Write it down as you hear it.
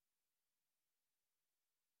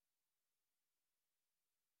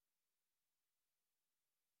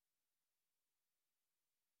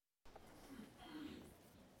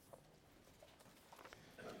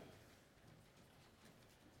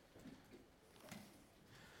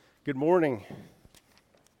Good morning.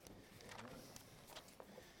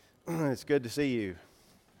 It's good to see you.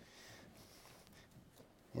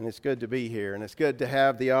 And it's good to be here. And it's good to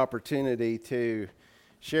have the opportunity to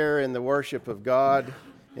share in the worship of God,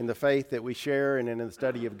 in the faith that we share, and in the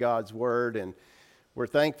study of God's Word. And we're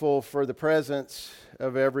thankful for the presence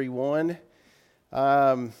of everyone.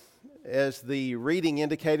 As the reading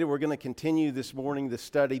indicated, we're going to continue this morning the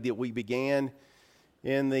study that we began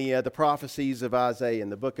in the prophecies of Isaiah, in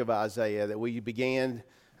the book of Isaiah, that we began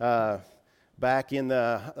back in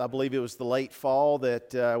I believe it was the late fall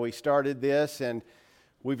that we started this, and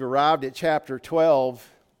we've arrived at chapter 12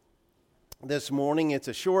 this morning. It's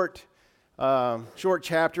a short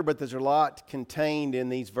chapter, but there's a lot contained in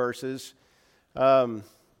these verses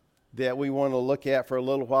that we want to look at for a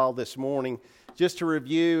little while this morning. Just to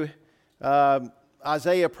review,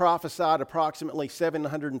 Isaiah prophesied approximately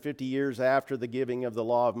 750 years after the giving of the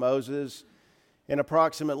law of Moses and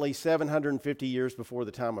approximately 750 years before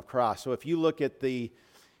the time of Christ. So if you look at the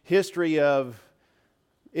history of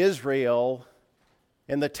Israel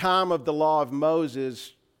and the time of the law of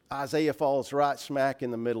Moses, Isaiah falls right smack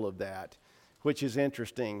in the middle of that, which is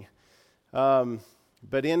interesting. But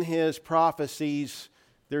in his prophecies,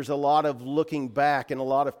 there's a lot of looking back and a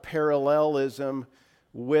lot of parallelism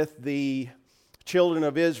with the children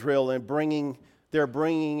of Israel and they're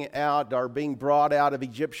being brought out of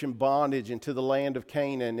Egyptian bondage into the land of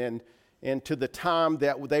Canaan and to the time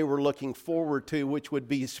that they were looking forward to, which would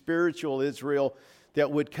be spiritual Israel that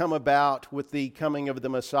would come about with the coming of the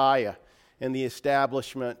Messiah and the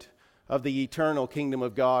establishment of the eternal kingdom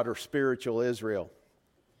of God, or spiritual Israel.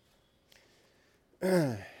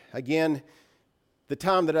 Again, the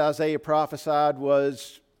time that Isaiah prophesied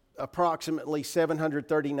was approximately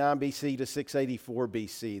 739 BC to 684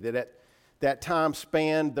 BC. That time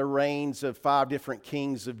spanned the reigns of 5 different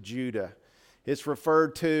kings of Judah. It's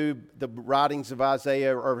referred to, the writings of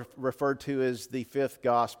Isaiah are referred to as the fifth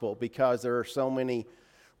gospel because there are so many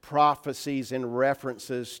prophecies and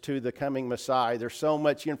references to the coming Messiah. There's so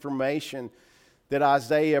much information that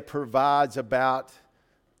Isaiah provides about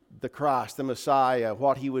the Christ, the Messiah,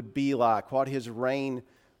 what he would be like, what his reign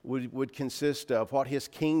would consist of, what his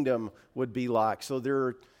kingdom would be like. So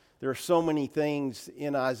there are so many things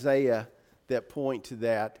in Isaiah that point to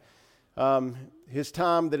that. His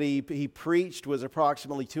time that he preached was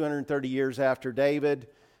approximately 230 years after David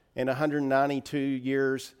and 192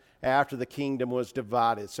 years after the kingdom was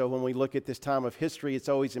divided. So when we look at this time of history, it's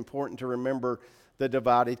always important to remember the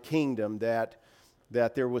divided kingdom, that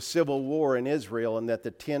there was civil war in Israel, and that the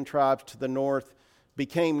 10 tribes to the north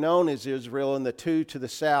became known as Israel, and the 2 to the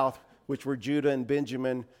south, which were Judah and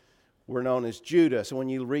Benjamin, were known as Judah. So when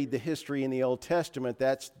you read the history in the Old Testament,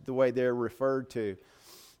 that's the way they're referred to.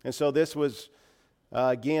 And so this was,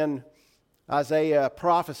 again, Isaiah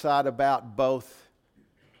prophesied about both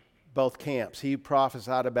camps. He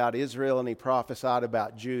prophesied about Israel and he prophesied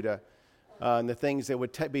about Judah and the things that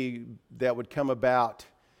would come about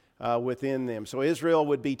within them. So Israel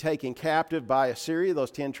would be taken captive by Assyria,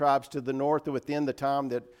 those 10 tribes to the north, within the time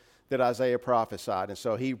that Isaiah prophesied. And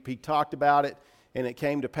so he talked about it, and it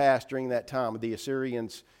came to pass during that time. The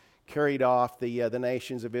Assyrians carried off the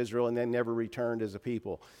nations of Israel and then never returned as a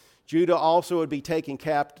people. Judah also would be taken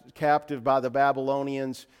captive by the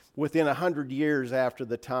Babylonians within 100 years after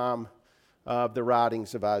the time of the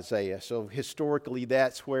writings of Isaiah. So historically,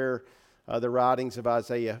 that's where the writings of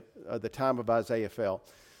Isaiah, the time of Isaiah fell.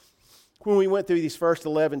 When we went through these first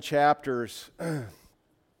 11 chapters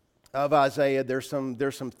of Isaiah, there's some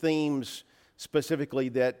themes specifically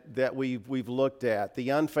that we've looked at. The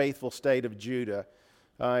unfaithful state of Judah.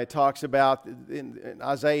 It talks about, in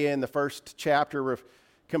Isaiah in the first chapter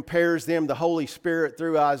compares them, the Holy Spirit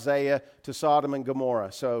through Isaiah, to Sodom and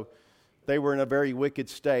Gomorrah. So they were in a very wicked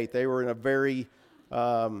state. They were in a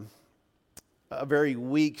very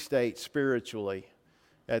weak state spiritually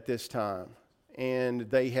at this time. And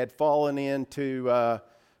they had fallen into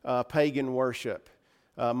pagan worship,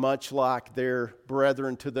 much like their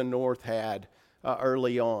brethren to the north had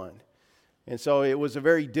early on. And so it was a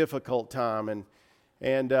very difficult time,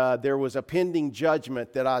 and there was a pending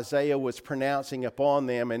judgment that Isaiah was pronouncing upon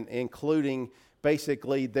them, and including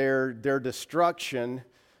basically their destruction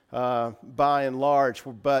by and large,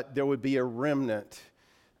 but there would be a remnant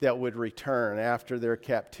that would return after their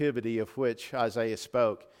captivity, of which Isaiah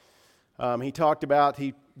spoke. He talked about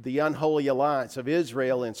the unholy alliance of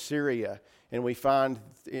Israel and Syria. And we find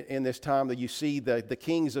in this time that you see the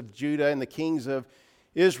kings of Judah and the kings of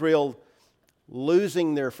Israel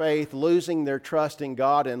losing their faith, losing their trust in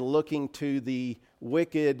God, and looking to the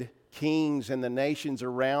wicked kings and the nations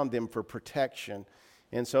around them for protection.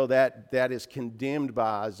 And so that is condemned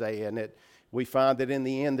by Isaiah, and we find that in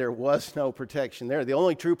the end there was no protection there. The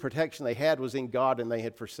only true protection they had was in God, and they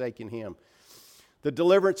had forsaken Him. The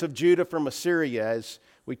deliverance of Judah from Assyria, as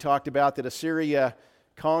we talked about, that Assyria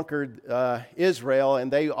conquered Israel,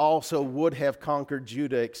 and they also would have conquered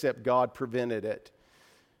Judah, except God prevented it.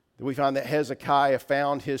 We find that Hezekiah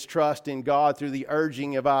found his trust in God through the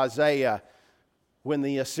urging of Isaiah when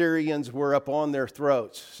the Assyrians were upon their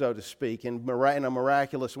throats, so to speak. In a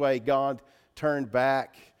miraculous way, God turned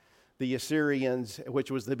back the Assyrians,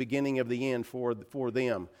 which was the beginning of the end for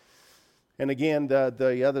them. And again,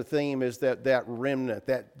 the other theme is that remnant,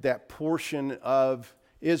 that portion of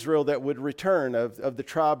Israel that would return, of the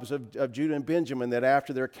tribes of Judah and Benjamin, that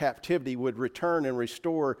after their captivity would return and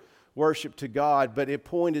restore worship to God. But it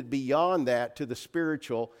pointed beyond that to the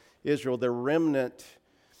spiritual Israel, the remnant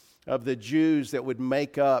of the Jews that would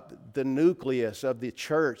make up the nucleus of the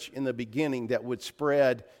church in the beginning, that would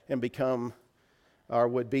spread and become, or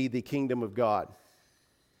would be, the kingdom of God.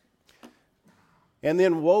 And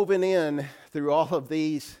then woven in through all of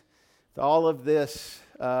this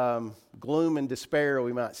gloom and despair,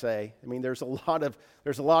 we might say. I mean, there's a lot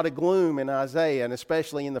of gloom in Isaiah, and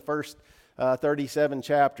especially in the first 37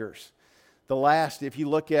 chapters. The last, if you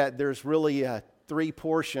look at, there's really three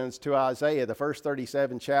portions to Isaiah. The first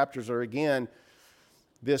 37 chapters are, again,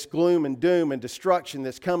 this gloom and doom and destruction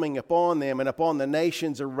that's coming upon them and upon the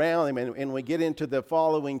nations around them. And we get into the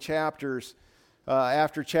following chapters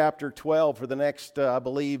after chapter 12 for the next, I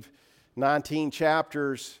believe, 19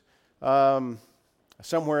 chapters,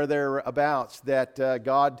 somewhere thereabouts, that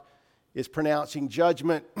God is pronouncing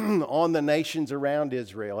judgment on the nations around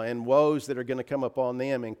Israel and woes that are going to come upon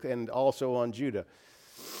them and also on Judah.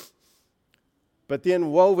 But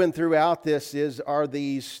then woven throughout this are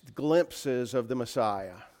these glimpses of the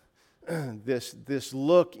Messiah, this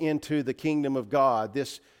look into the kingdom of God,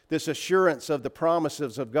 this assurance of the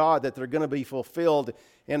promises of God that they're going to be fulfilled.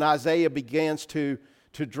 And Isaiah begins to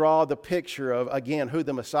draw the picture of, again, who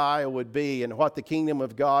the Messiah would be and what the kingdom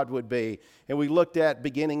of God would be. And we looked at,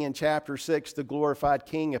 beginning in chapter 6, the glorified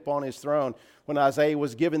king upon his throne, when Isaiah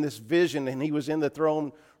was given this vision and he was in the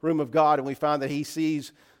throne room of God, and we find that he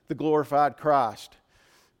sees the glorified Christ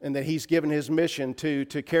and that he's given his mission to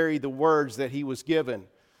carry the words that he was given.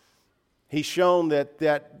 He's shown that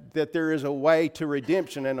there is a way to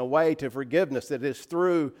redemption and a way to forgiveness that is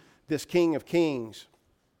through this King of Kings.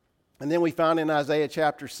 And then we find in Isaiah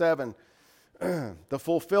chapter 7 the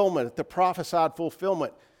fulfillment, the prophesied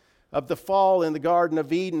fulfillment of the fall in the Garden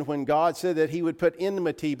of Eden, when God said that He would put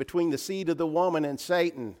enmity between the seed of the woman and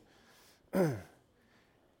Satan.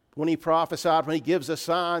 When He prophesied, when He gives a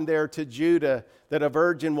sign there to Judah that a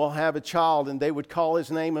virgin will have a child, and they would call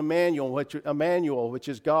His name Emmanuel, which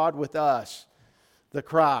is God with us, the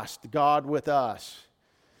Christ, God with us.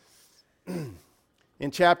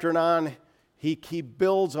 In chapter 9, He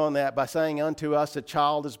builds on that by saying, "Unto us a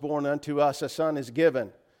child is born, unto us a son is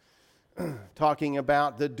given," talking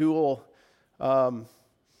about the dual, the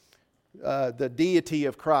deity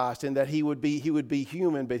of Christ, and that he would be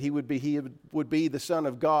human, but he would be the Son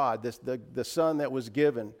of God, the Son that was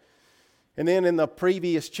given. And then in the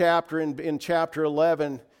previous chapter, in chapter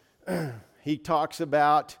 11, he talks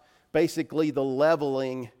about basically the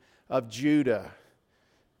leveling of Judah,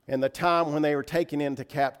 and the time when they were taken into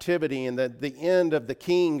captivity, and the end of the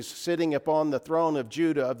kings sitting upon the throne of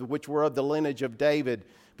Judah, which were of the lineage of David.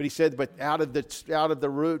 But he said, but out of the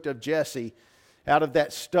root of Jesse, out of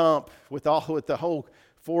that stump, with the whole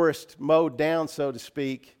forest mowed down, so to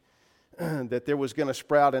speak, that there was going to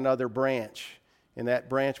sprout another branch, and that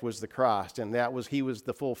branch was the Christ, and he was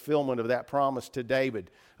the fulfillment of that promise to David,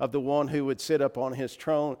 of the one who would sit upon his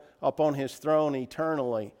throne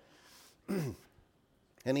eternally.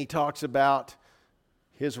 And he talks about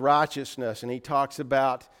his righteousness, and he talks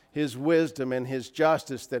about his wisdom and his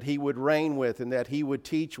justice that he would reign with and that he would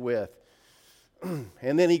teach with.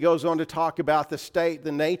 And then he goes on to talk about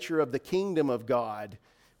the nature of the kingdom of God,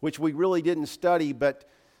 which we really didn't study, but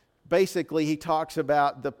basically he talks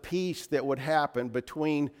about the peace that would happen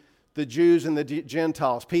between the Jews and the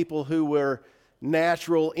Gentiles, people who were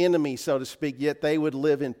natural enemies, so to speak, yet they would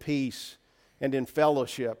live in peace and in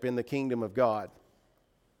fellowship in the kingdom of God.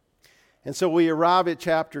 And so we arrive at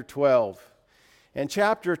chapter 12. And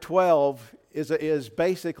chapter 12 is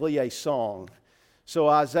basically a song. So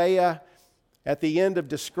Isaiah, at the end of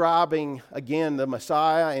describing, again, the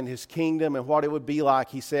Messiah and his kingdom and what it would be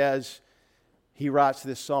like, he writes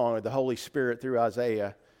this song, or the Holy Spirit through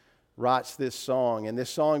Isaiah writes this song. And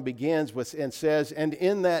this song begins with and says, "And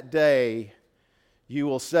in that day you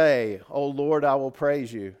will say, O Lord, I will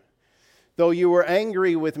praise you. Though you were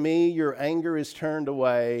angry with me, your anger is turned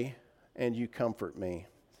away, and you comfort me.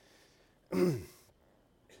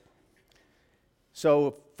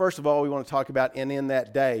 So, first of all, we want to talk about "and in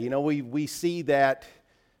that day." You know, we see that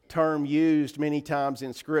term used many times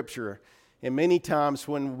in Scripture. And many times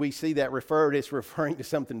when we see that referred, it's referring to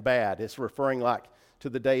something bad. It's referring like to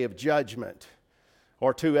the day of judgment,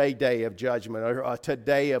 or to a day of judgment, or to a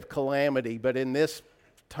day of calamity. But in this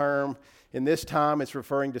term, in this time, it's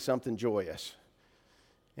referring to something joyous.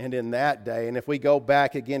 And in that day, and if we go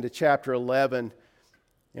back again to chapter 11,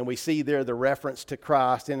 and we see there the reference to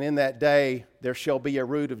Christ, and in that day there shall be a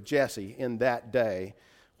root of Jesse in that day.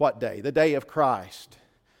 What day? The day of Christ.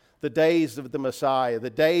 The days of the Messiah, the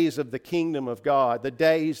days of the kingdom of God, the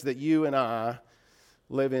days that you and I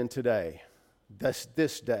live in today. This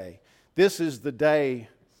day. This is the day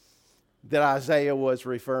that Isaiah was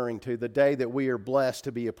referring to, the day that we are blessed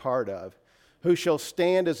to be a part of. Who shall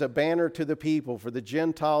stand as a banner to the people, for the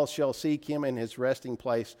Gentiles shall seek him, and his resting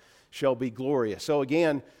place shall be glorious. So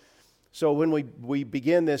again, when we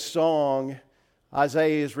begin this song,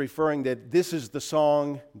 Isaiah is referring that this is the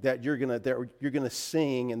song that you're gonna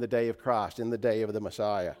sing in the day of Christ, in the day of the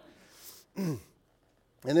Messiah. And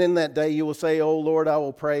in that day you will say, "O Lord, I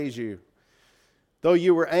will praise you. Though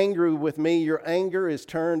you were angry with me, your anger is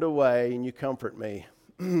turned away, and you comfort me."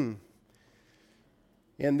 In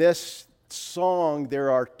this song, there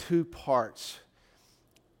are two parts.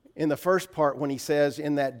 In the first part, when he says,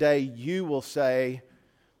 "In that day you will say,"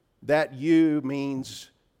 that "you" means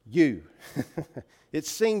you. It's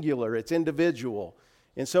singular, it's individual.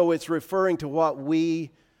 And so it's referring to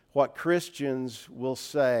what Christians will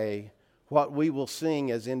say, what we will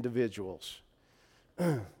sing as individuals.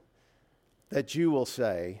 That you will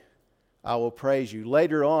say, "I will praise you."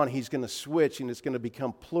 Later on, he's going to switch, and it's going to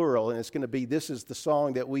become plural, and it's going to be, this is the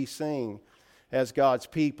song that we sing as God's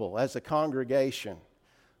people, as a congregation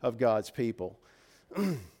of God's people.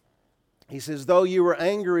 He says, "Though you were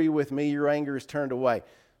angry with me, your anger is turned away."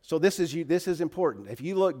 So this is important. If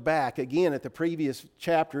you look back again at the previous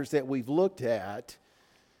chapters that we've looked at,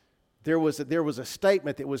 there was a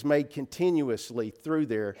statement that was made continuously through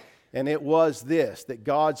there, and it was this, that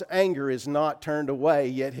God's anger is not turned away,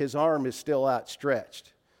 yet his arm is still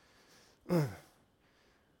outstretched.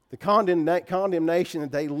 The condemnation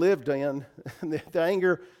that they lived in, the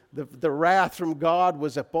anger, the wrath from God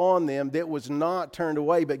was upon them that was not turned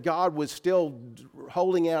away, but God was still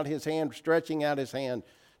holding out his hand, stretching out his hand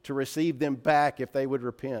to receive them back if they would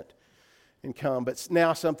repent and come. But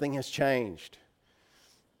now something has changed.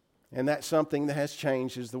 And that something that has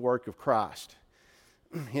changed is the work of Christ.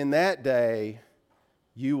 In that day,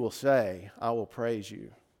 you will say, "I will praise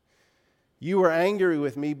you." You were angry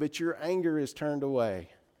with me, but your anger is turned away.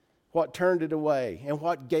 What turned it away and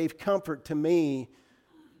what gave comfort to me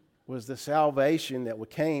was the salvation that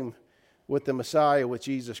came with the Messiah, with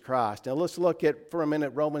Jesus Christ. Now let's look at, for a minute,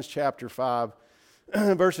 Romans chapter 5,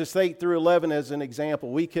 verses 8 through 11 as an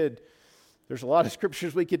example. There's a lot of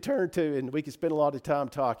scriptures we could turn to, and we could spend a lot of time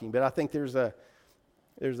talking, but I think there's a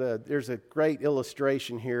great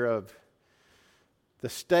illustration here of the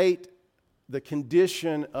state, the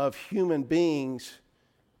condition of human beings,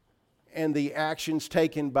 and the actions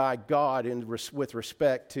taken by God with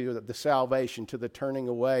respect to the salvation, to the turning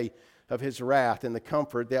away of his wrath and the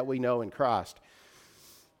comfort that we know in Christ.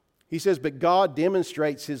 He says, "But God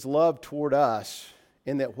demonstrates his love toward us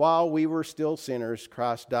in that while we were still sinners,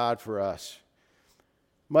 Christ died for us.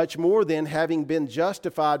 Much more then, having been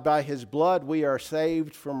justified by his blood, we are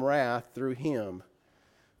saved from wrath through him.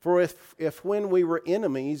 For if when we were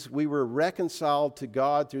enemies, we were reconciled to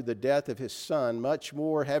God through the death of his Son, much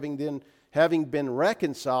more, having been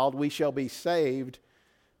reconciled, we shall be saved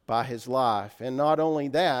by his life. And not only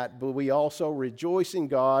that, but we also rejoice in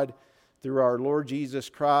God through our Lord Jesus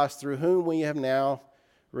Christ, through whom we have now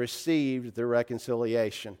received the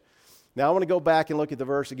reconciliation." Now I want to go back and look at the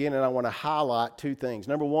verse again, and I want to highlight two things.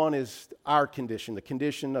 Number one is our condition, the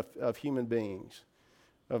condition of human beings,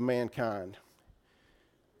 of mankind.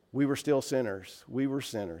 We were still sinners. We were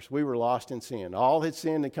sinners. We were lost in sin. All had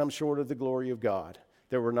sinned and come short of the glory of God.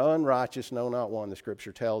 There were none righteous, no, not one, the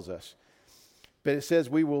Scripture tells us. But it says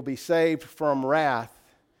we will be saved from wrath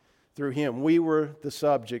through him. We were the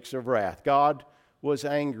subjects of wrath. God was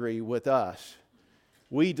angry with us.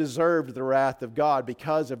 We deserved the wrath of God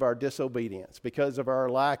because of our disobedience, because of our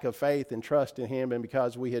lack of faith and trust in him, and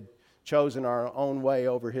because we had chosen our own way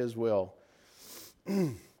over his will.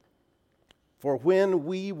 For when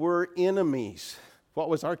we were enemies, what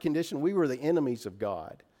was our condition? We were the enemies of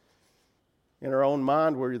God. In our own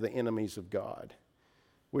mind, we were the enemies of God.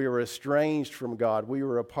 We were estranged from God. We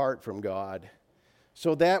were apart from God.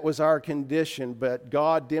 So that was our condition, but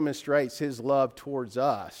God demonstrates His love towards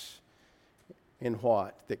us in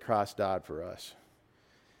what? That Christ died for us.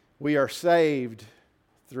 We are saved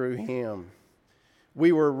through Him.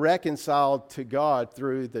 We were reconciled to God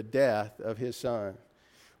through the death of His Son.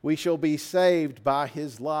 We shall be saved by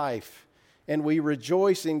His life, and we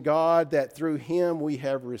rejoice in God that through Him we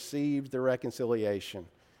have received the reconciliation.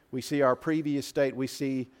 We see our previous state, we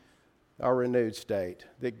see our renewed state,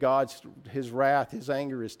 that His wrath, His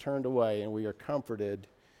anger is turned away, and we are comforted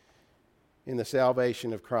in the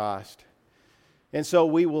salvation of Christ. And so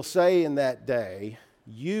we will say in that day,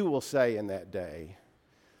 you will say in that day,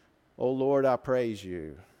 "O Lord, I praise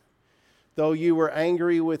you. Though you were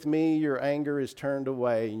angry with me, your anger is turned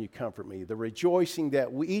away, and you comfort me." The rejoicing that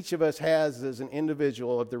each of us has as an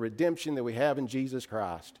individual of the redemption that we have in Jesus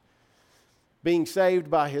Christ, being saved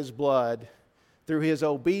by His blood, through His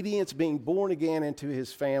obedience, being born again into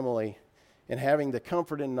His family, and having the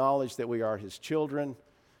comfort and knowledge that we are His children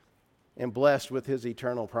and blessed with His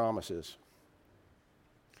eternal promises.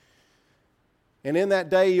 And in that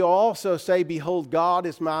day you'll also say, "Behold, God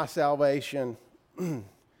is my salvation.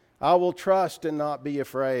 I will trust and not be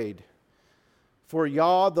afraid. For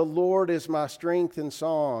Yah, the Lord, is my strength and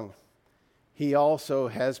song. He also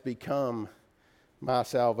has become my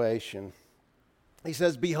salvation." He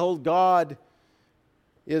says, "Behold, God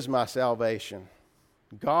is my salvation."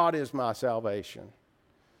 God is my salvation.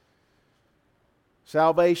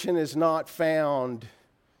 Salvation is not found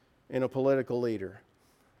in a political leader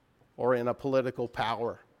or in a political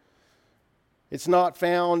power. It's not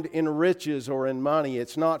found in riches or in money.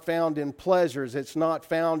 It's not found in pleasures. It's not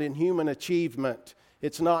found in human achievement.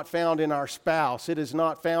 It's not found in our spouse. It is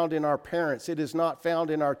not found in our parents. It is not found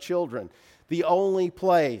in our children. The only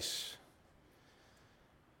place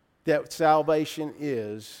that salvation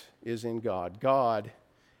is in God. God,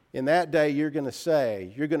 in that day you're going to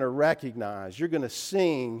say, you're going to recognize, you're going to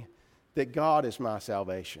sing that God is my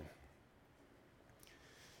salvation.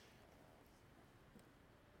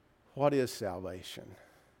 What is salvation?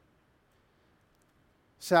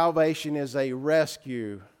 Salvation is a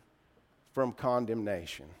rescue from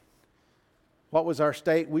condemnation. What was our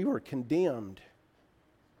state? We were condemned.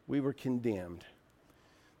 We were condemned.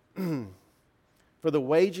 For the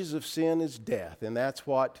wages of sin is death, and that's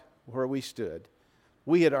where we stood.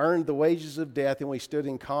 We had earned the wages of death, and we stood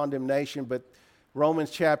in condemnation, but Romans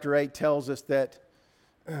chapter 8 tells us that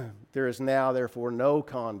there is now, therefore, no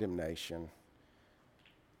condemnation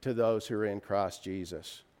to those who are in Christ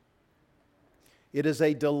Jesus. It is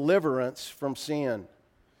a deliverance from sin.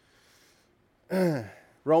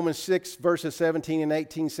 Romans 6 verses 17 and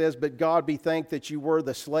 18 says, "But God be thanked that you were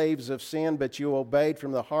the slaves of sin, but you obeyed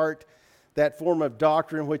from the heart that form of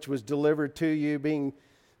doctrine which was delivered to you. Being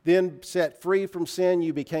then set free from sin,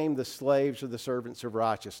 you became the slaves of the servants of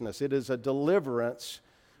righteousness." It is a deliverance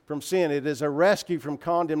from sin. It is a rescue from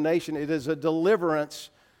condemnation. It is a deliverance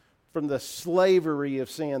from the slavery of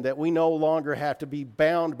sin, that we no longer have to be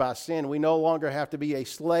bound by sin. We no longer have to be a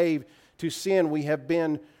slave to sin. We have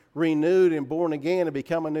been renewed and born again and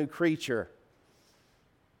become a new creature.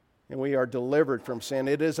 And we are delivered from sin.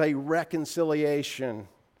 It is a reconciliation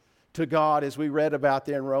to God, as we read about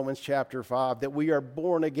there in Romans chapter 5, that we are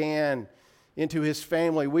born again into His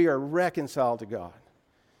family. We are reconciled to God.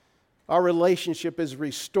 Our relationship is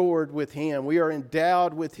restored with Him. We are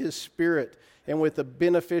endowed with His Spirit. And with the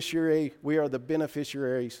beneficiary, we are the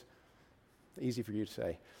beneficiaries, easy for you to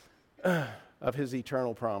say, of His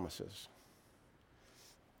eternal promises.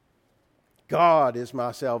 God is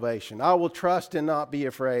my salvation. I will trust and not be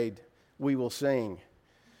afraid. We will sing.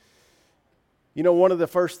 You know, one of the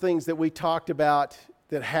first things that we talked about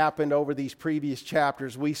that happened over these previous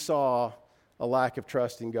chapters, we saw a lack of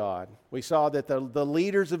trust in God. We saw that the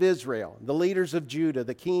leaders of Israel, the leaders of Judah,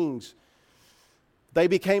 the kings, they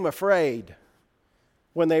became afraid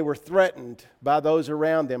when they were threatened by those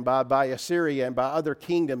around them, by Assyria and by other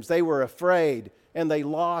kingdoms. They were afraid, and they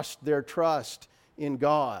lost their trust in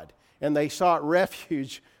God. And they sought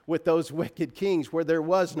refuge with those wicked kings where there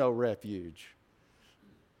was no refuge.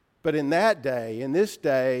 But in that day, in this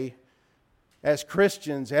day, as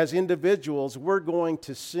Christians, as individuals, we're going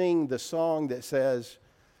to sing the song that says,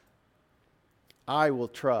 "I will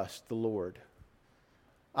trust the Lord.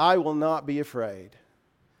 I will not be afraid.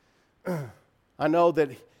 I know that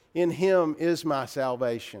in Him is my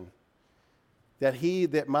salvation,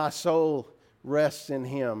 that my soul rests in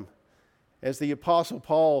Him." As the Apostle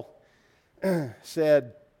Paul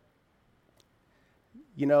said,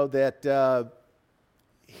 you know, that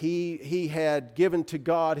he had given to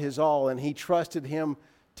God his all, and he trusted Him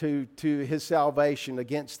to his salvation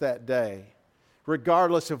against that day.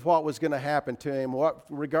 regardless of what was going to happen to him,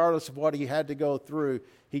 regardless of what he had to go through,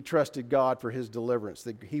 he trusted God for his deliverance,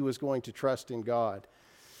 that he was going to trust in God.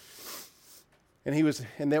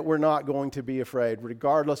 And that we're not going to be afraid,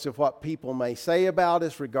 regardless of what people may say about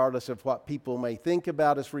us, regardless of what people may think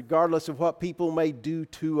about us, regardless of what people may do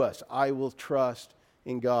to us. I will trust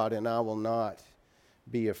in God, and I will not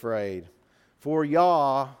be afraid. For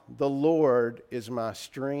Yah, the Lord, is my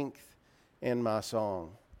strength and my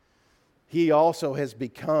song. He also has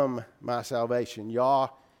become my salvation. Yah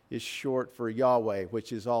is short for Yahweh,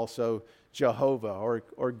 which is also Jehovah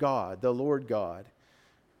or God, the Lord God.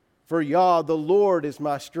 For Yah, the Lord, is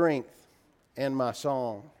my strength and my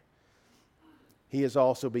song. He has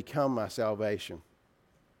also become my salvation.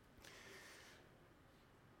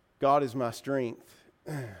 God is my strength.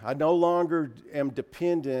 I no longer am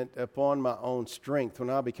dependent upon my own strength. When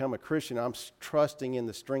I become a Christian, I'm trusting in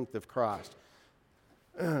the strength of Christ.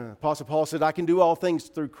 Apostle Paul said, I can do all things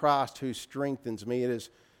through Christ who strengthens me.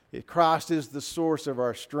 Christ is the source of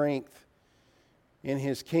our strength in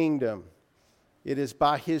His kingdom. It is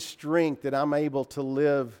by His strength that I'm able to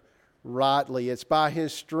live rightly. It's by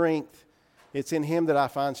His strength. It's in Him that I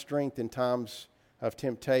find strength in times of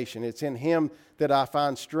temptation. It's in Him that I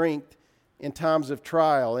find strength in times of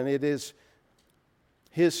trial. And it is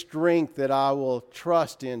His strength that I will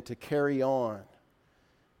trust in to carry on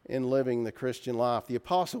in living the Christian life. The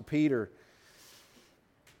Apostle Peter,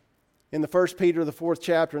 in the 1 Peter, the 4th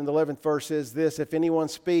chapter, and the 11th verse says this, if anyone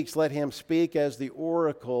speaks, let him speak as the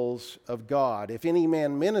oracles of God. If any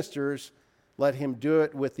man ministers, let him do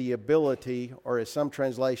it with the ability, or as some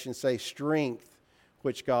translations say, strength,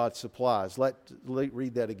 which God supplies. Let's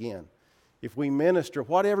read that again. If we minister,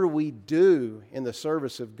 whatever we do in the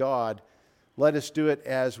service of God, let us do it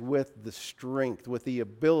as with the strength, with the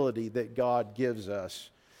ability that God gives us,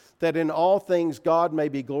 that in all things God may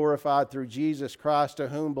be glorified through Jesus Christ, to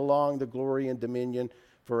whom belong the glory and dominion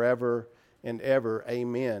forever and ever.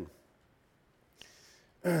 Amen.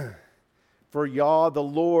 For Yah, the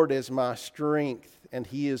Lord, is my strength, and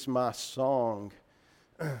He is my song.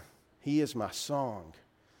 He is my song.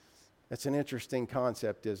 That's an interesting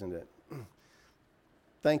concept, isn't it?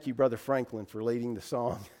 Thank you, Brother Franklin, for leading the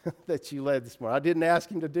song that you led this morning. I didn't ask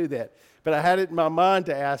him to do that, but I had it in my mind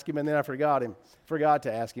to ask him, and then I forgot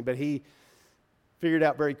to ask him. But he figured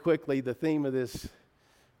out very quickly the theme of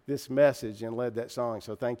this message and led that song.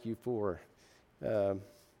 So thank you for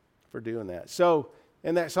doing that. So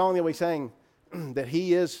in that song that we sang, that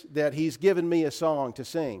He's given me a song to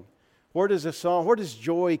sing. Where does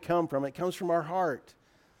joy come from? It comes from our heart.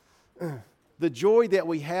 The joy that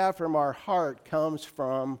we have from our heart comes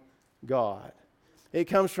from God. It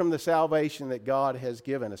comes from the salvation that God has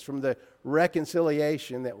given us, from the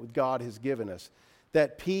reconciliation that God has given us.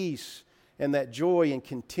 That peace and that joy and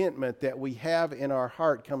contentment that we have in our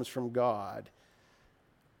heart comes from God.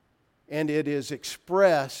 And it is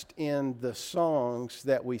expressed in the songs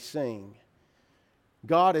that we sing.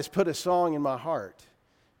 God has put a song in my heart.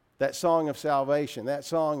 That song of salvation, that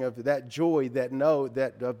song of that joy,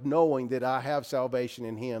 of knowing that I have salvation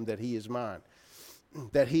in Him, that He is mine,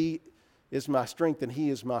 that He is my strength and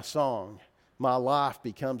He is my song. My life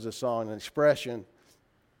becomes a song, an expression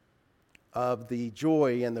of the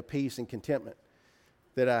joy and the peace and contentment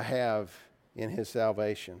that I have in His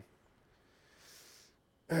salvation.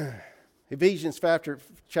 Ephesians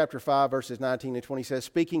chapter 5, verses 19 and 20 says,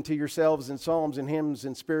 speaking to yourselves in psalms and hymns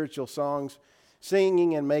and spiritual songs,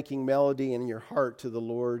 singing and making melody in your heart to the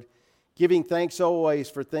Lord, giving thanks always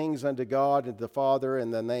for things unto God and the Father in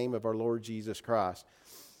the name of our Lord Jesus Christ.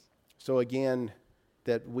 So again,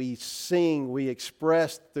 that we sing, we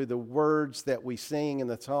express through the words that we sing and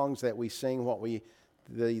the songs that we sing,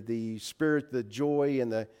 the spirit, the joy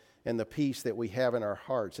and the peace that we have in our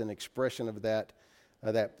hearts, an expression of that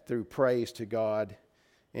through praise to God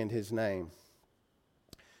and His name.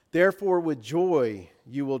 Therefore, with joy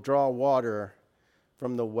you will draw water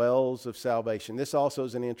from the wells of salvation. This also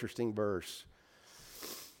is an interesting verse.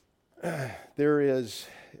 There is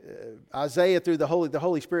Isaiah through the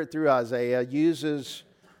Holy Spirit through Isaiah uses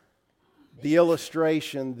the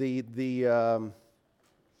illustration, the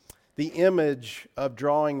image of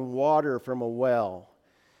drawing water from a well.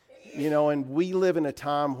 You know, and we live in a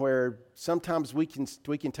time where sometimes we can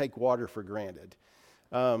take water for granted.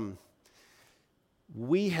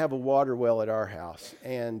 We have a water well at our house,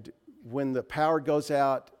 and when the power goes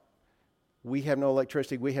out, we have no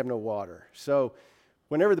electricity, we have no water. So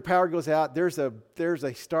whenever the power goes out, there's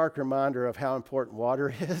a stark reminder of how important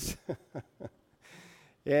water is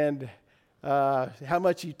and how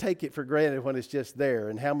much you take it for granted when it's just there,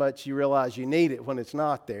 and how much you realize you need it when it's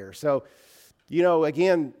not there. So, you know,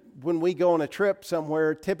 again, when we go on a trip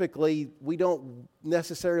somewhere, typically we don't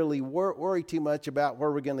necessarily worry too much about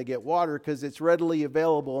where we're going to get water because it's readily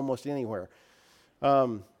available almost anywhere.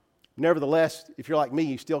 Nevertheless, if you're like me,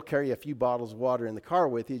 you still carry a few bottles of water in the car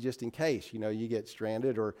with you just in case, you get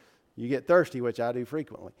stranded or you get thirsty, which I do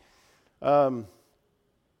frequently.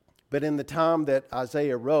 But in the time that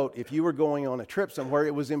Isaiah wrote, if you were going on a trip somewhere,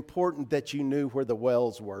 it was important that you knew where the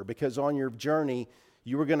wells were, because on your journey,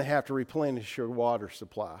 you were going to have to replenish your water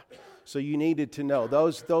supply. So you needed to know.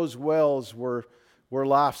 Those wells were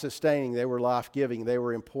life-sustaining. They were life-giving. They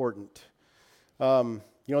were important.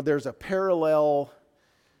 There's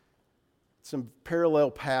some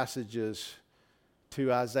parallel passages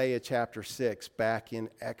to Isaiah chapter 6 back in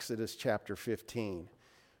Exodus chapter 15.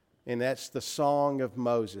 And that's the Song of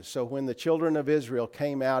Moses. So when the children of Israel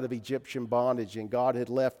came out of Egyptian bondage and God had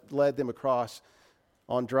led them across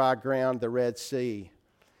on dry ground the Red Sea,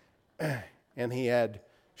 and he had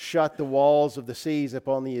shut the walls of the seas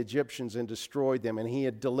upon the Egyptians and destroyed them, and he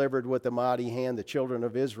had delivered with a mighty hand the children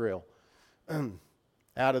of Israel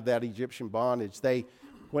out of that Egyptian bondage.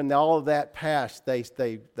 When all of that passed, they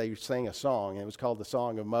sang a song, and it was called the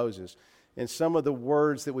Song of Moses. And some of the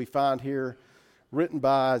words that we find here written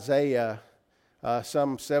by Isaiah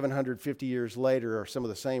some 750 years later are some of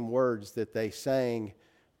the same words that they sang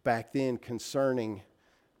back then concerning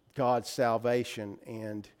God's salvation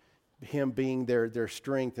and Him being their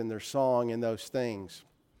strength and their song and those things.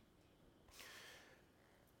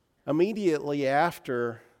 Immediately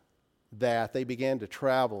after that, they began to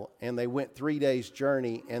travel, and they went 3 days'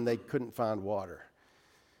 journey, and they couldn't find water.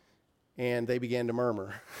 And they began to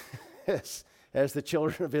murmur, as the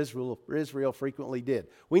children of Israel frequently did.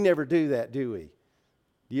 We never do that, do we?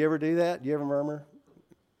 Do you ever do that? Do you ever murmur?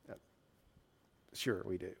 Sure,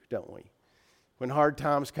 we do, don't we? When hard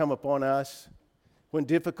times come upon us, when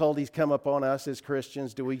difficulties come upon us as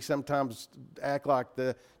Christians, do we sometimes act like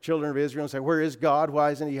the children of Israel and say, where is God?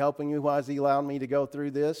 Why isn't He helping you? Why is He allowing me to go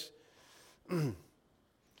through this?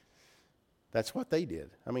 That's what they did.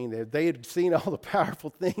 I mean, they had seen all the powerful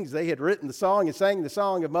things. They had written the song and sang the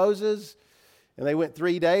Song of Moses, and they went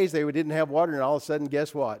 3 days. They didn't have water, and all of a sudden,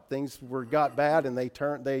 guess what? Things got bad, and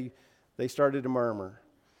they started to murmur.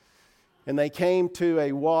 And they came to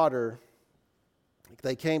a water.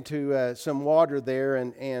 They came to some water there,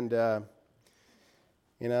 and I'm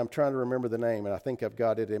trying to remember the name, and I think I've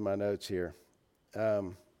got it in my notes here.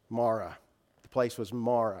 Marah. The place was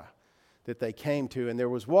Marah that they came to, and there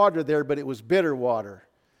was water there, but it was bitter water,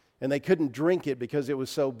 and they couldn't drink it because it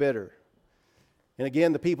was so bitter. And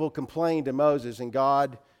again, the people complained to Moses, and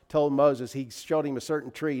God told Moses, He showed him a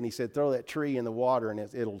certain tree, and He said, throw that tree in the water, and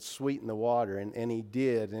it'll sweeten the water, and He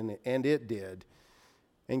did, and it did.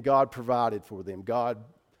 And God provided for them. God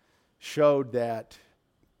showed that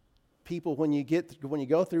people, when you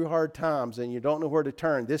go through hard times and you don't know where to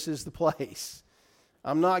turn, this is the place.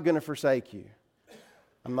 I'm not going to forsake you.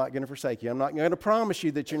 I'm not going to forsake you. I'm not going to promise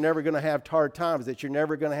you that you're never going to have hard times, that you're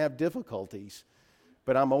never going to have difficulties,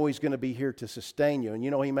 but I'm always going to be here to sustain you. And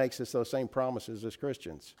He makes us those same promises as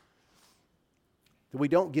Christians. That we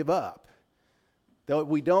don't give up. That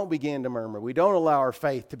we don't begin to murmur. We don't allow our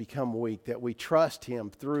faith to become weak. That we trust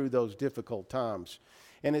Him through those difficult times.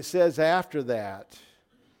 And it says after that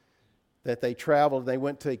they traveled.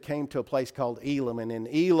 They came to a place called Elim. And in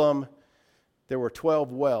Elim, there were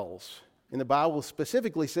 12 wells. And the Bible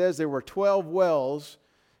specifically says there were 12 wells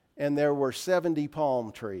and there were 70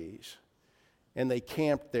 palm trees. And they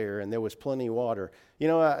camped there, and there was plenty of water. We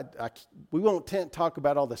won't talk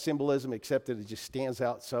about all the symbolism, except that it just stands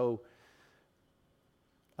out so,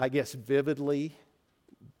 I guess, vividly.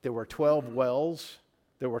 There were 12 wells.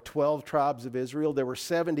 There were 12 tribes of Israel. There were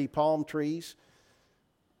 70 palm trees,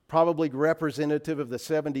 probably representative of the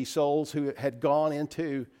 70 souls who had gone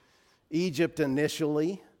into Egypt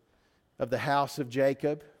initially, of the house of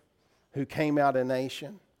Jacob, who came out a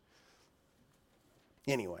nation.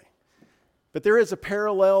 Anyway, but there is a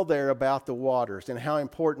parallel there about the waters and how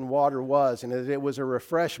important water was, and that it was a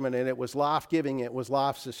refreshment, and it was life-giving, it was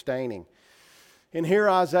life-sustaining. And here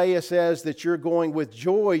Isaiah says that you're going with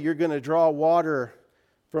joy, you're going to draw water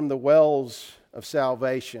from the wells of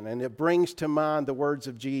salvation. And it brings to mind the words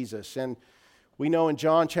of Jesus. And we know in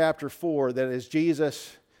John chapter 4 that as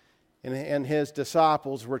Jesus and His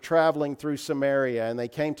disciples were traveling through Samaria, and they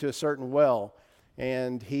came to a certain well,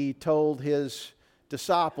 and He told His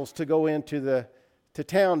disciples to go into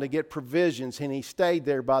town to get provisions, and He stayed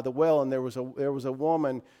there by the well, and there was a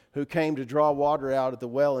woman who came to draw water out of the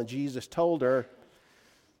well, and Jesus told her,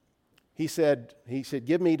 He said,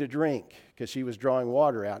 give me to drink, because she was drawing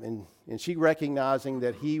water out. And she, recognizing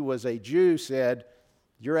that He was a Jew, said,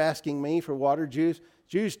 you're asking me for water,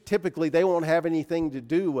 Jews typically, they won't have anything to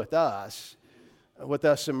do with us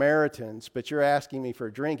Samaritans, but you're asking me for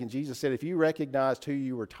a drink. And Jesus said, if you recognized who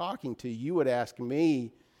you were talking to, you would ask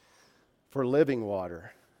me for living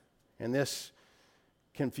water. And this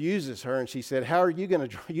confuses her, and she said, how are you going to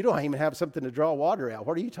draw? You don't even have something to draw water out.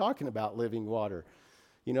 What are you talking about, living water?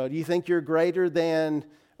 Do you think you're greater than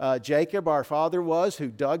Jacob, our father, was, who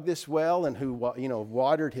dug this well and who,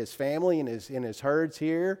 watered his family and his herds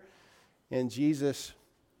here? And Jesus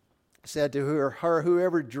said to her,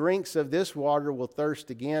 whoever drinks of this water will thirst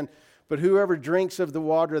again, but whoever drinks of the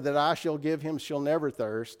water that I shall give him shall never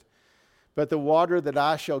thirst. But the water that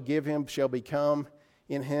I shall give him shall become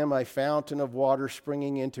in him a fountain of water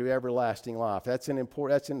springing into everlasting life. That's an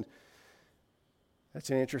interesting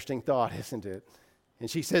thought, isn't it? And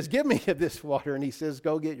she says, give me of this water. And he says,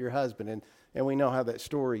 go get your husband. And we know how that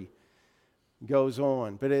story goes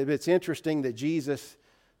on. But it's interesting that Jesus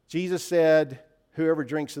said, whoever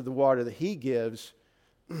drinks of the water that he gives,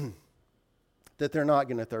 that they're not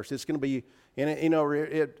going to thirst. It's going to be, and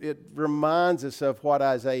it reminds us of what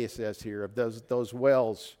Isaiah says here, of those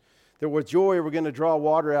wells. That with joy we're going to draw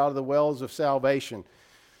water out of the wells of salvation.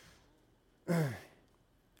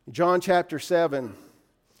 John chapter 7,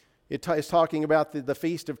 is talking about the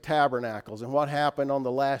Feast of Tabernacles and what happened on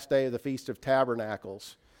the last day of the Feast of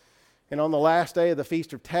Tabernacles. And on the last day of the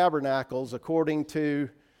Feast of Tabernacles, according to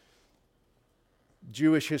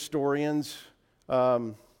Jewish historians,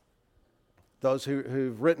 those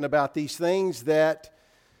who've written about these things, that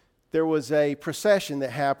there was a procession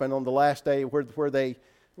that happened on the last day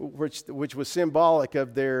which was symbolic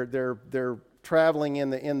of their traveling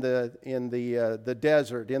in the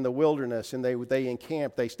desert, in the wilderness, and they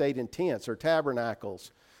encamped. They stayed in tents or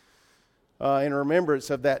tabernacles in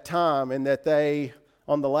remembrance of that time, and that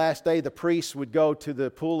on the last day, the priests would go to the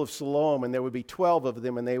pool of Siloam, and there would be 12 of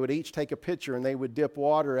them, and they would each take a pitcher, and they would dip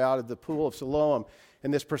water out of the pool of Siloam.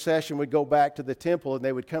 And this procession would go back to the temple, and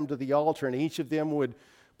they would come to the altar, and each of them would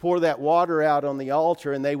pour that water out on the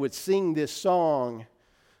altar, and they would sing this song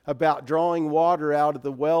about drawing water out of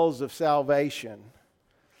the wells of salvation.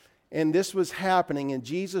 And this was happening, and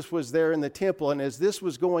Jesus was there in the temple, and as this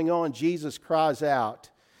was going on, Jesus cries out.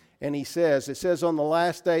 And it says on the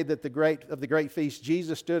last day of the great feast,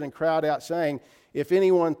 Jesus stood and cried out, saying, if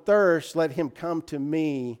anyone thirsts, let him come to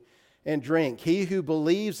me and drink. He who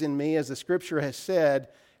believes in me, as the scripture has said,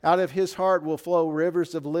 out of his heart will flow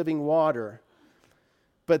rivers of living water.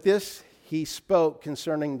 But this he spoke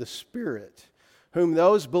concerning the Spirit, whom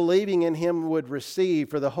those believing in him would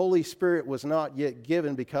receive, for the Holy Spirit was not yet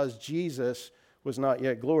given because Jesus was not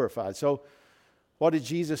yet glorified. So, what did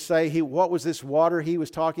Jesus say? What was this water he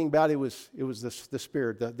was talking about? It was the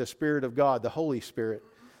Spirit, the Spirit of God, the Holy Spirit,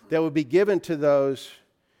 that would be given to those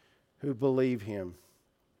who believed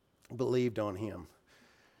on him.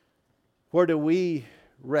 Where do we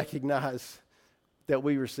recognize that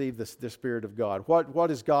we receive the Spirit of God?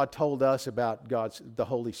 What has God told us about the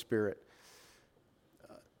Holy Spirit?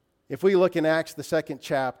 If we look in Acts, the 2nd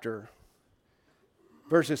chapter,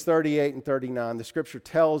 verses 38 and 39, the scripture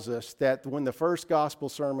tells us that when the first gospel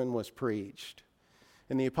sermon was preached,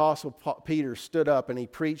 and the apostle Peter stood up and he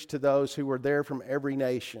preached to those who were there from every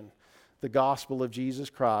nation the gospel of Jesus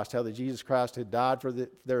Christ, how that Jesus Christ had died for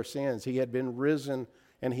their sins. He had been risen,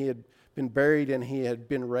 and he had been buried, and he had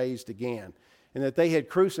been raised again, and that they had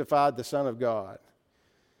crucified the Son of God.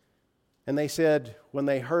 And they said, when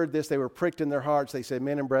they heard this, they were pricked in their hearts. They said,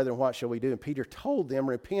 men and brethren, what shall we do? And Peter told them,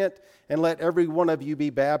 repent and let every one of you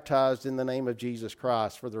be baptized in the name of Jesus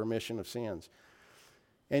Christ for the remission of sins.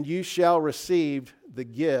 And you shall receive the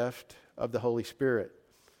gift of the Holy Spirit.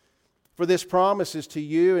 For this promise is to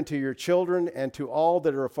you and to your children and to all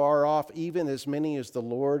that are afar off, even as many as the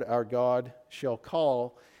Lord our God shall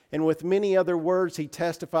call. And with many other words he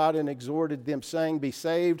testified and exhorted them, saying, be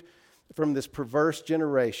saved from this perverse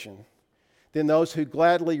generation. Then those who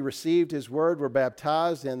gladly received his word were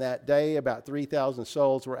baptized, and that day about 3,000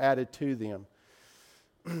 souls were added to them.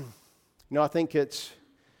 I think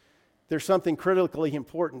there's something critically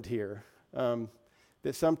important here that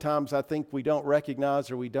sometimes I think we don't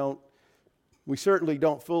recognize, or we certainly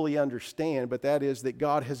don't fully understand, but that is that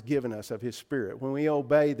God has given us of his Spirit when we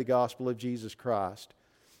obey the gospel of Jesus Christ.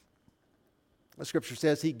 The scripture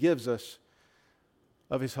says he gives us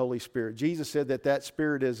of his Holy Spirit. Jesus said that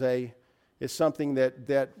Spirit is something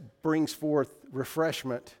that brings forth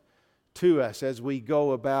refreshment to us as we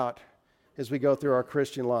go through our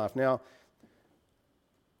Christian life. Now,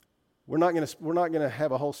 we're not going to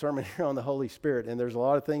have a whole sermon here on the Holy Spirit, and there's a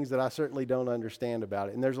lot of things that I certainly don't understand about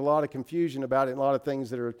it, and there's a lot of confusion about it, and a lot of things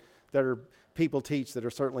that are people teach that are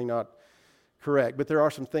certainly not correct. But there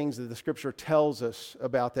are some things that the Scripture tells us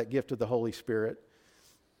about that gift of the Holy Spirit.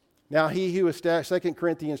 Now, he who established, 2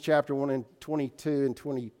 Corinthians chapter 1 and 22 and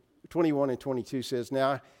 21 and 22 says,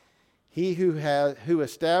 now he who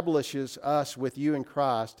establishes us with you in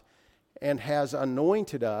Christ and has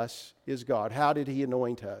anointed us is God. How did he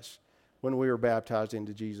anoint us? When we were baptized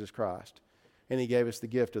into Jesus Christ. And he gave us the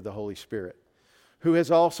gift of the Holy Spirit, who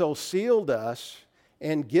has also sealed us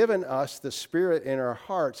and given us the Spirit in our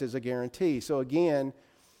hearts as a guarantee. So again,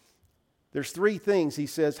 there's three things he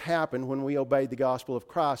says happened when we obeyed the gospel of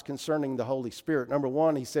Christ concerning the Holy Spirit. Number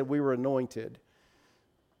one, he said we were anointed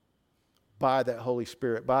by that Holy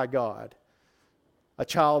Spirit, by God. A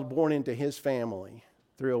child born into his family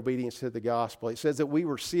through obedience to the gospel. It says that we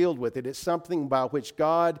were sealed with it. It's something by which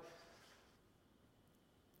God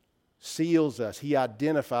seals us. He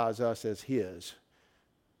identifies us as his.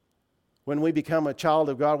 When we become a child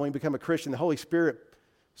of God, when we become a Christian, the Holy Spirit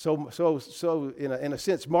so in a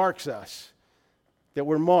sense marks us, that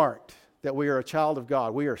we're marked, that we are a child of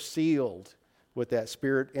God. We are sealed with that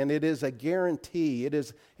Spirit, and it is a guarantee. It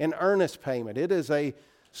is an earnest payment. It is a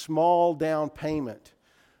small down payment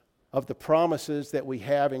of the promises that we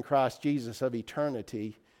have in Christ Jesus of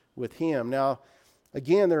eternity with him. Now,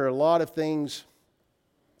 again, there are a lot of things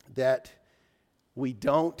that we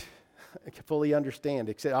don't fully understand.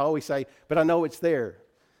 Except I always say, but I know it's there.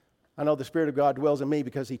 I know the Spirit of God dwells in me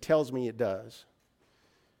because he tells me it does.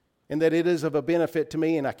 And that it is of a benefit to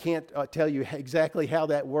me, and I can't tell you exactly how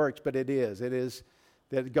that works, but it is. It is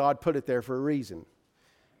that God put it there for a reason.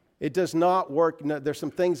 It does not work. No, there's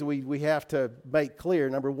some things that we have to make clear.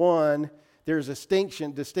 Number one, there's a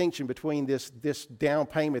distinction between this down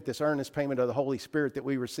payment, this earnest payment of the Holy Spirit that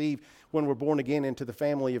we receive when we're born again into the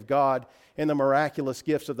family of God, and the miraculous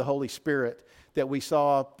gifts of the Holy Spirit that we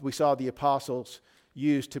saw the apostles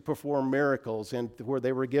use to perform miracles, and where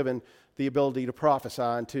they were given the ability to prophesy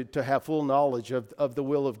and to have full knowledge of the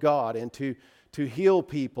will of God, and to heal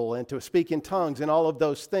people and to speak in tongues, and all of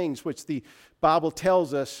those things which the Bible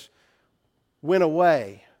tells us went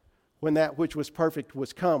away when that which was perfect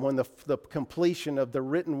was come, when the completion of the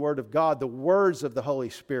written word of God, the words of the Holy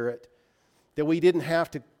Spirit, that we didn't have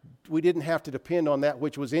to depend on that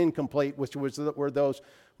which was incomplete, which were those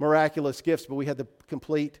miraculous gifts, but we had the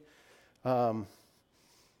complete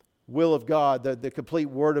will of God, the complete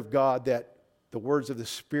word of God, that the words of the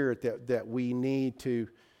Spirit that we need to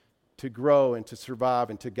grow and to survive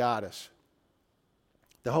and to guide us.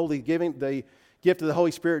 The gift of the Holy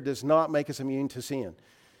Spirit does not make us immune to sin.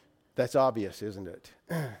 That's obvious, isn't it?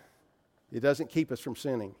 It doesn't keep us from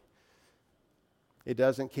sinning. It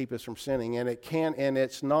doesn't keep us from sinning, and it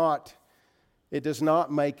does not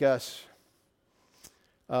make us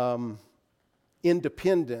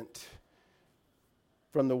independent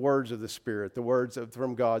from the words of the Spirit,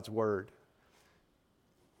 from God's Word.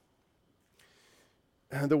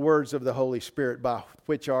 The words of the Holy Spirit, by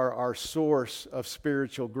which are our source of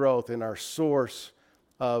spiritual growth and our source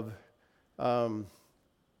of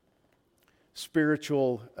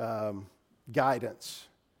spiritual guidance.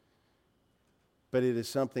 But it is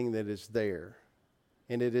something that is there.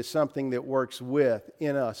 And it is something that works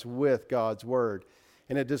in us with God's Word.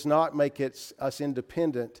 And it does not make us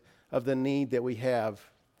independent of the need that we have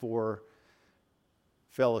for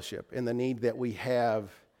fellowship and the need that we have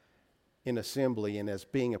in assembly and as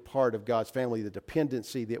being a part of God's family, the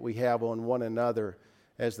dependency that we have on one another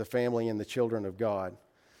as the family and the children of God.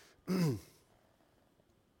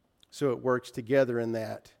 So it works together in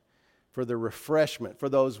that for the refreshment, for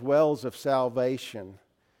those wells of salvation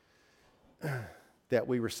that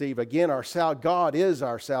we receive. Again, God is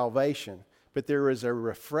our salvation, but there is a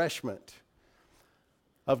refreshment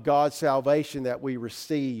of God's salvation that we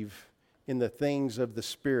receive in the things of the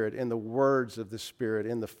Spirit, in the words of the Spirit,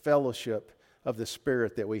 in the fellowship of the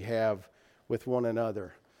Spirit that we have with one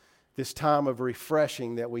another. This time of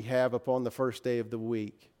refreshing that we have upon the first day of the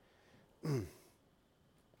week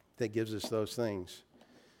that gives us those things.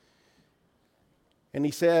 And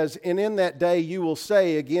he says, and in that day you will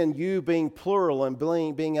say, again, you being plural and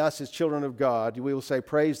being us as children of God, we will say,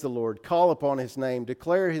 praise the Lord, call upon his name,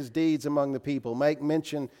 declare his deeds among the people, make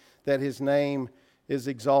mention that his name is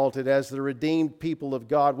exalted. As the redeemed people of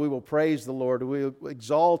God, we will praise the Lord, we will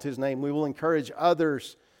exalt his name, we will encourage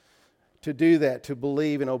others to do that, to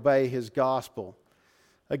believe and obey his gospel.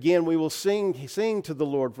 Again, we will sing to the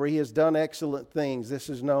Lord, for he has done excellent things. This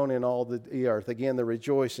is known in all the earth. Again, the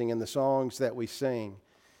rejoicing and the songs that we sing.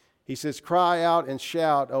 He says, cry out and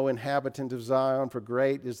shout, O inhabitant of Zion, for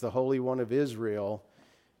great is the Holy One of Israel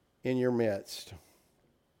in your midst.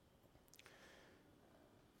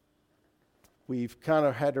 We've kind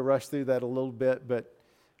of had to rush through that a little bit, but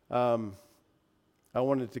I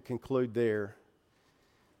wanted to conclude there.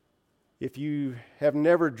 If you have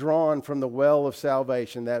never drawn from the well of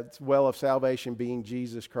salvation, that well of salvation being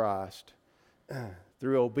Jesus Christ,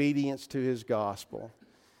 through obedience to His gospel,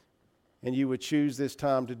 and you would choose this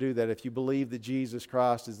time to do that, if you believe that Jesus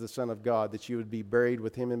Christ is the Son of God, that you would be buried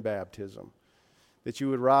with Him in baptism, that you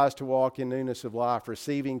would rise to walk in newness of life,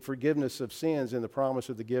 receiving forgiveness of sins and the promise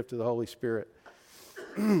of the gift of the Holy Spirit.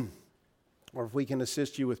 Or if we can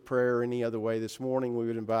assist you with prayer or any other way this morning, we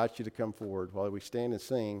would invite you to come forward while we stand and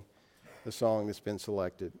sing the song that's been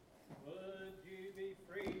selected. Would you be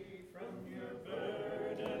free from your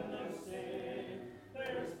burden of sin?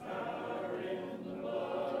 There's power in the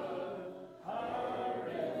blood, power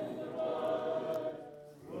in the blood.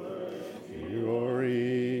 Would Your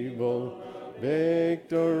evil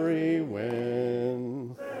victory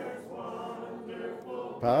win. There's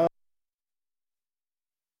wonderful Power